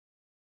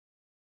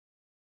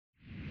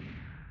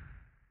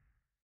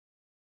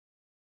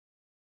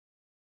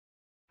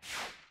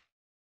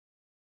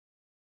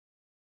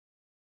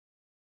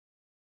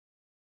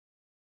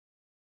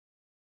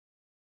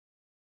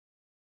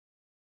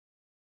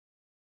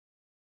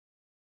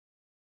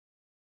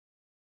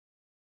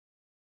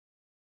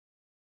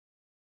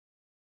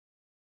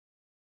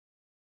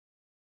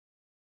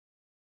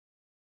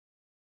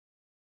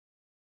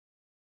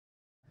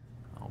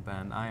Well,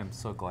 Ben, I am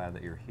so glad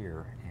that you're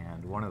here,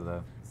 and one of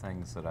the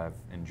things that I've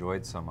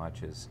enjoyed so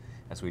much is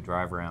as we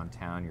drive around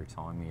town, you're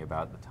telling me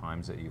about the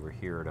times that you were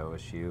here at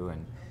OSU,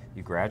 and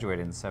you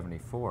graduated in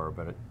 '74,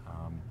 but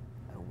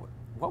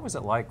what was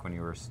it like when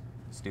you were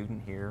a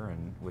student here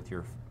and with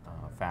your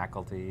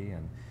faculty,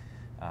 and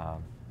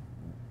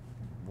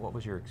what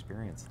was your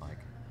experience like?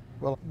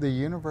 Well, the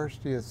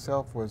university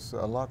itself was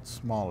a lot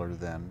smaller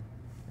then,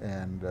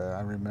 and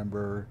I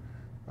remember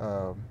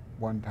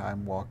one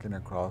time walking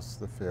across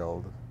the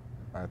field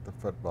at the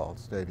football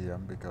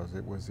stadium because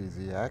it was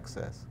easy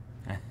access.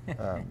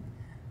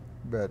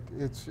 But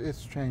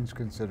it's changed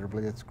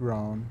considerably. It's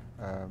grown.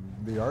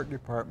 The art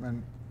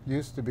department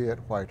used to be at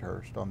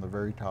Whitehurst on the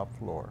very top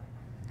floor.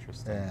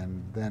 Interesting.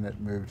 And then it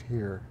moved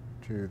here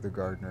to the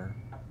Gardiner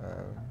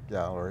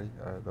Gallery,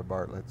 the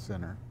Bartlett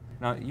Center.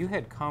 Now, you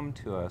had come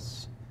to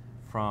us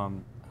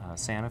from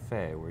Santa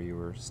Fe, where you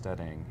were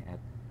studying at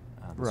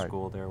the Right.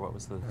 school there. What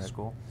was the Right.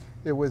 school?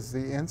 It was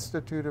the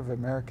Institute of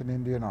American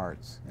Indian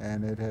Arts,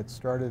 and it had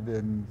started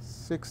in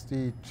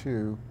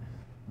 '62,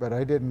 but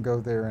I didn't go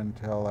there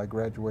until I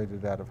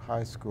graduated out of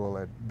high school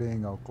at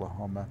Bing,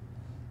 Oklahoma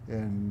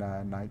in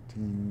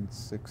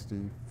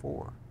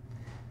 1964.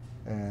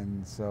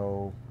 And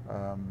so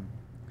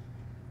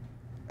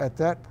at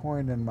that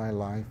point in my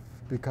life,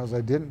 because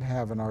I didn't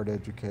have an art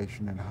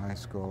education in high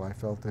school, I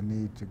felt the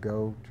need to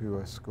go to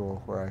a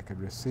school where I could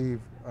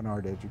receive an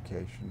art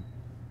education.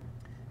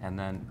 And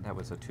then that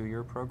was a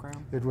 2-year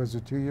program? It was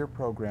a 2-year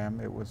program.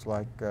 It was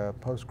like a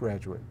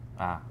postgraduate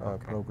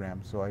Okay.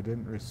 program, so I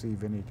didn't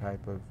receive any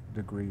type of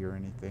degree or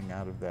anything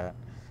out of that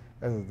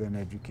other than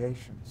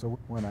education. So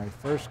when I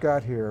first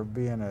got here,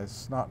 being a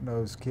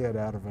snot-nosed kid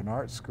out of an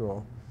art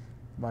school,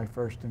 my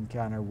first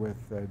encounter with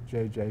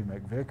J.J.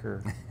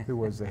 McVicker, who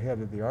was the head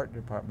of the art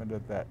department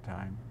at that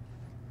time,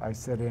 I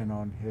sat in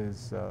on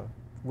his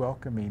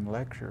welcoming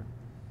lecture,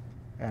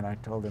 and I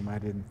told him I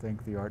didn't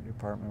think the art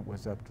department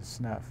was up to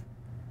snuff.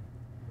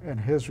 And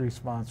his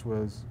response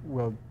was,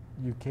 well,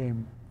 you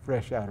came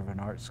fresh out of an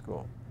art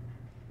school,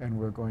 and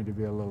we're going to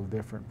be a little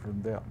different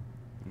from them.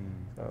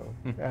 So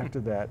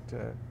after that,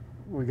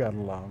 we got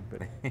along,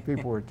 but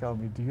people were telling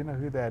me, do you know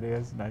who that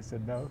is? And I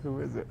said, no, who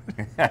is it?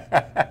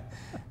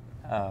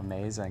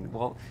 Amazing.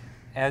 Well,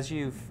 as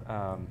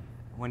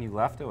when you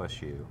left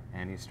OSU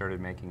and you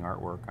started making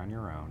artwork on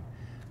your own,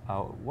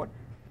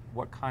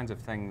 what kinds of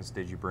things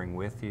did you bring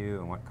with you,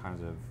 and what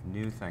kinds of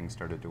new things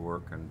started to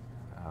work and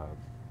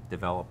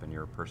develop in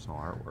your personal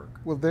artwork?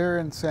 Well, there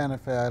in Santa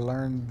Fe, I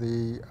learned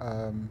the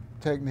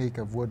technique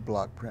of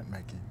woodblock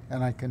printmaking,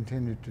 and I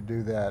continued to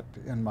do that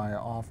in my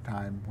off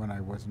time when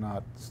I was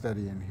not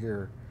studying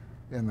here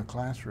in the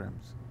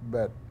classrooms.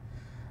 But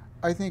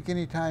I think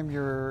anytime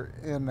you're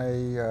in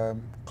a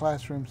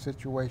classroom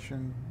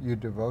situation, you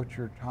devote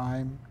your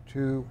time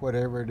to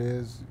whatever it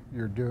is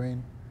you're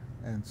doing.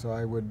 And so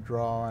I would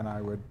draw and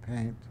I would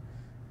paint,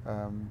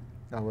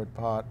 I would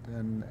pot,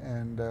 and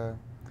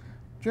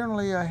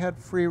generally I had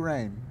free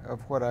reign of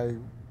what I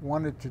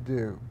wanted to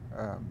do.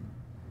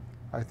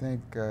 I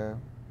think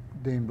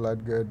Dean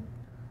Bloodgood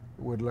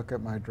would look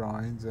at my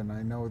drawings, and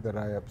I know that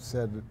I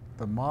upset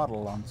the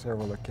model on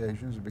several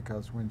occasions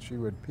because when she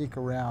would peek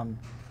around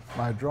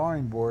my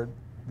drawing board,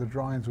 the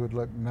drawings would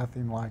look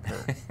nothing like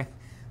her.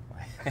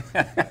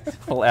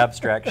 Little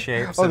abstract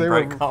shapes and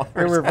bright colors.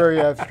 They were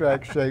very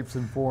abstract shapes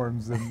and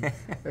forms,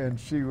 and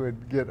she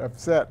would get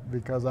upset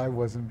because I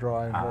wasn't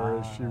drawing her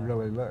as she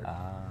really looked.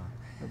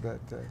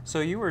 But, so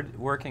you were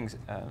working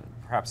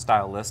perhaps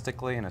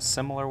stylistically in a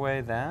similar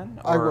way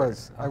then? I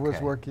was. Okay. I was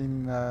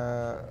working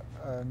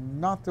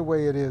not the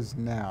way it is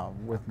now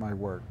with my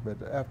work, but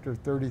after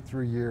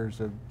 33 years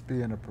of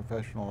being a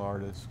professional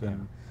artist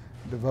and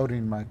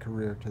devoting my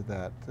career to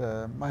that,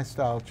 my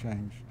style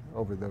changed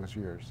over those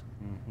years.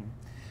 Mm-hmm.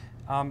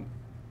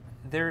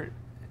 There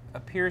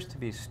appears to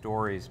be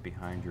stories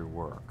behind your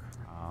work,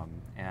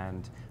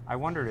 and I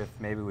wondered if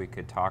maybe we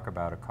could talk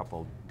about a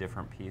couple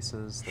different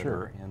pieces that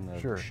are in the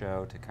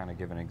show to kind of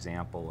give an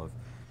example of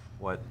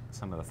what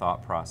some of the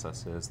thought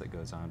process is that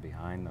goes on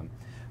behind them.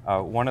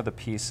 One of the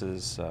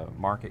pieces,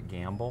 Market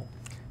Gamble.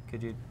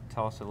 Could you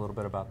tell us a little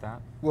bit about that?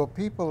 Well,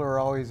 people are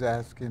always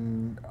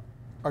asking,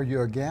 are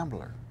you a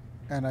gambler?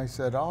 And I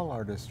said, all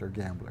artists are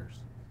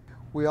gamblers.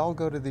 We all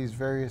go to these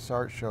various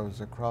art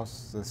shows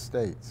across the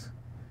states,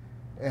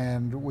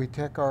 and we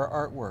take our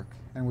artwork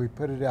and we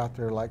put it out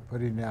there like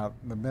putting it out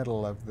in the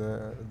middle of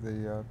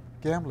the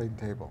gambling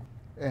table.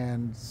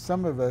 And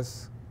some of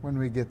us, when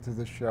we get to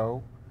the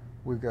show,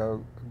 we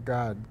go,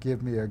 God,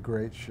 give me a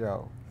great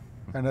show.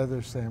 And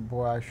others saying,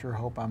 boy, I sure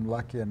hope I'm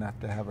lucky enough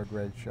to have a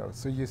great show.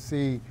 So you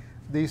see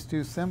these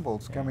two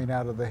symbols coming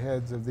out of the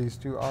heads of these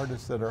two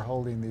artists that are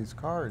holding these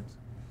cards.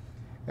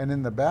 And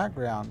in the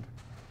background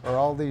are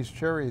all these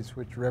cherries,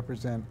 which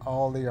represent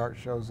all the art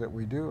shows that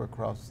we do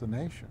across the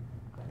nation.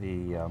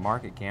 The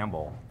Market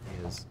Gamble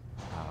is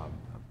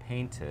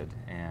painted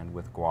and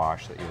with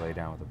gouache that you lay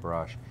down with a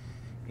brush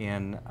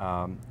in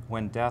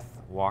When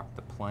Death Walked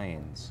the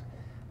Plains.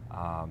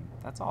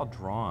 That's all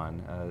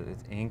drawn.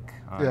 It's ink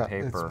on paper.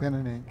 Yeah, it's pen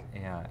and ink.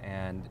 Yeah,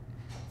 and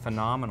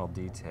phenomenal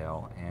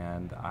detail,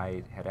 and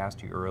I had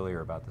asked you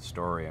earlier about the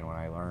story, and when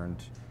I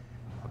learned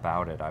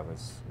about it, I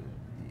was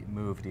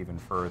moved even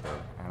further,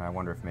 and I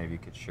wonder if maybe you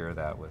could share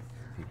that with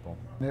people.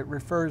 It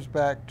refers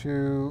back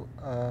to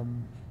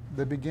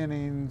the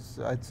beginnings,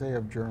 I'd say,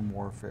 of germ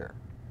warfare.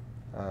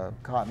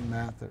 Cotton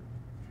Mather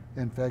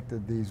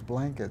infected these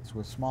blankets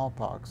with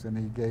smallpox, and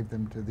he gave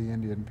them to the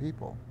Indian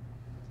people.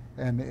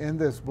 And in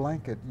this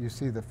blanket, you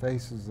see the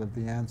faces of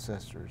the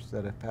ancestors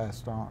that have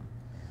passed on.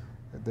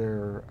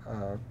 They're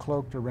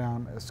cloaked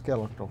around a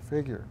skeletal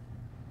figure.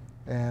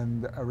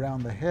 And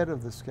around the head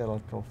of the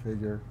skeletal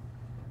figure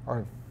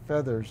are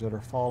feathers that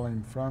are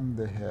falling from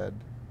the head,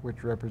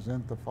 which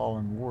represent the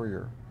fallen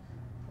warrior.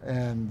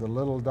 And the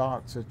little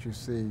dots that you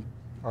see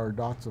are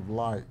dots of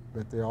light,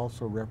 but they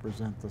also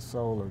represent the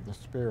soul or the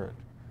spirit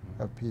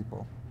of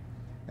people.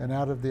 And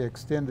out of the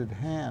extended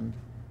hand,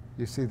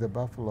 you see the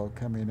buffalo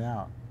coming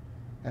out.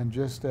 And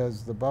just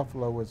as the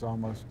buffalo was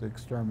almost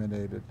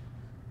exterminated,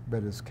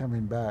 but is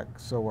coming back,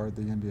 so are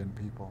the Indian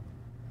people.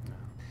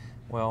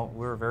 Well,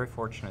 we're very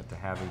fortunate to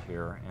have you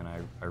here, and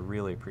I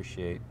really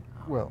appreciate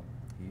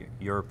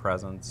your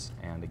presence,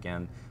 and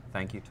again,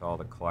 thank you to all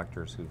the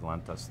collectors who've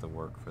lent us the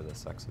work for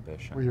this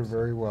exhibition. Well, you're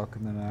very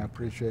welcome, and I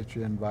appreciate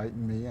you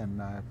inviting me,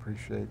 and I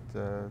appreciate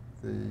the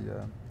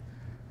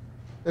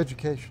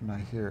education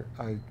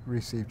I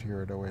received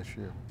here at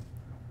OSU.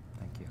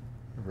 Thank you.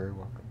 You're very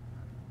welcome.